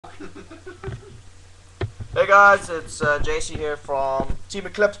Hey guys, it's JC here from Team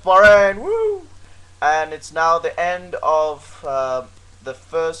Eclipse Bahrain, woo! And it's now the end of the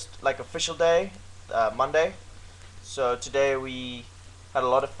first official day, Monday. So today we had a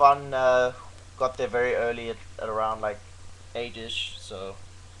lot of fun. Got there very early at around like 8ish. So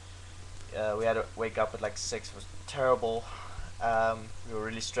we had to wake up at like 6. It was terrible. We were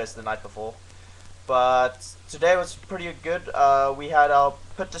really stressed the night before. But today was pretty good. We had our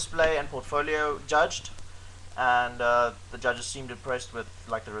pit display and portfolio judged, and the judges seemed impressed with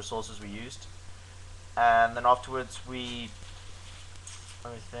like the resources we used. And then afterwards let me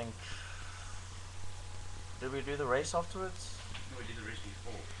think, did we do the race afterwards? No, we did the race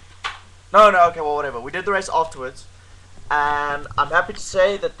before. No, okay, well, whatever. We did the race afterwards, and I'm happy to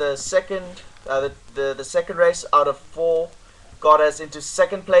say that the second second race out of 4 got us into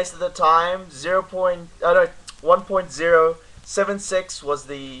second place at the time. 1.076 was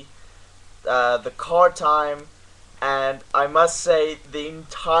the car time, and I must say the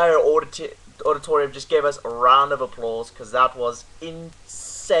entire auditorium just gave us a round of applause because that was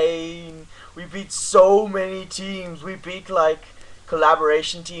insane. We beat so many teams. We beat like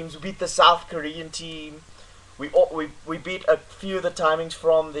collaboration teams. We beat the South Korean team. We beat a few of the timings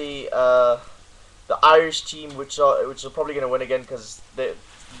from the Irish team, which are probably going to win again because they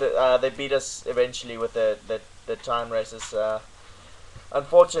beat us eventually with the time races.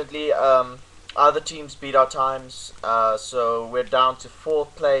 Unfortunately, other teams beat our times, so we're down to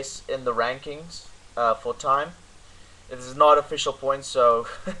 4th place in the rankings for time. This is not official points, so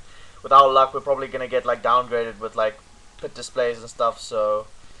with our luck, we're probably going to get like downgraded with like pit displays and stuff. So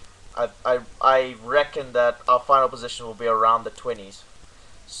I reckon that our final position will be around the 20s.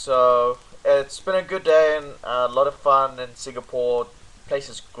 So it's been a good day and a lot of fun in Singapore. Place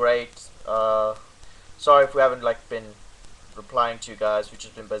is great. Sorry if we haven't like been replying to you guys. We've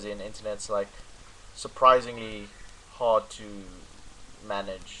just been busy, and the internet's like surprisingly hard to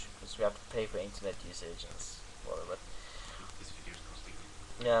manage because we have to pay for internet usage and whatever.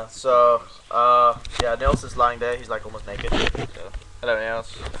 Yeah. So yeah, Nils is lying there. He's like almost naked. So, hello,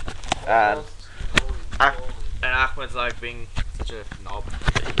 Nils. And Ahmed's like being such a knob.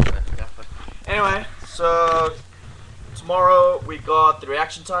 Anyway, so tomorrow we got the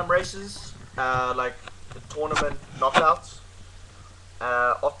reaction time races, like the tournament knockouts.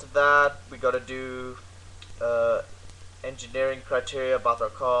 After that, we got to do engineering criteria about our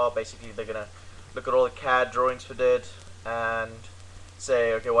car. Basically, they're gonna look at all the CAD drawings we did and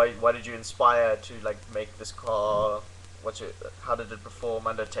say, okay, why did you inspire to like make this car? How did it perform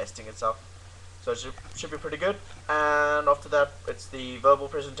under testing and stuff? So it should be pretty good. And after that, it's the verbal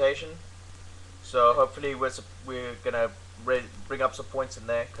presentation. So hopefully we're gonna bring up some points in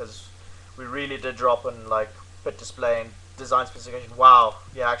there because we really did drop on like pit display and design specification. Wow,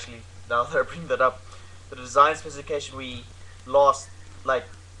 yeah, actually now that I bring that up, the design specification we lost like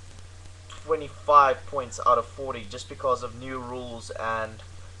 25 points out of 40 just because of new rules and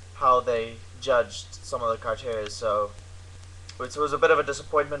how they judged some of the criteria. So it was a bit of a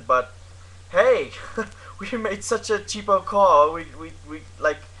disappointment, but hey, we made such a cheapo car.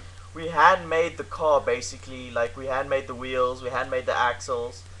 We handmade the car basically. Like we handmade the wheels, we handmade the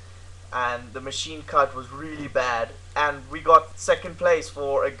axles, and the machine cut was really bad. And we got second place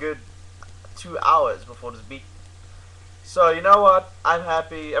for a good 2 hours before this beat. So you know what? I'm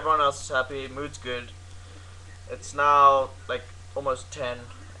happy. Everyone else is happy. Mood's good. It's now like almost 10,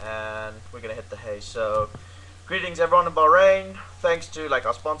 and we're gonna hit the hay. So greetings everyone in Bahrain. Thanks to like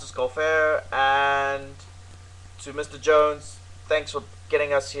our sponsors Gulf Air and to Mr. Jones. Thanks for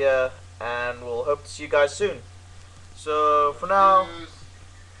getting us here, and we'll hope to see you guys soon. So for now,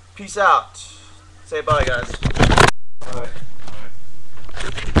 peace out. Say bye, guys. Bye.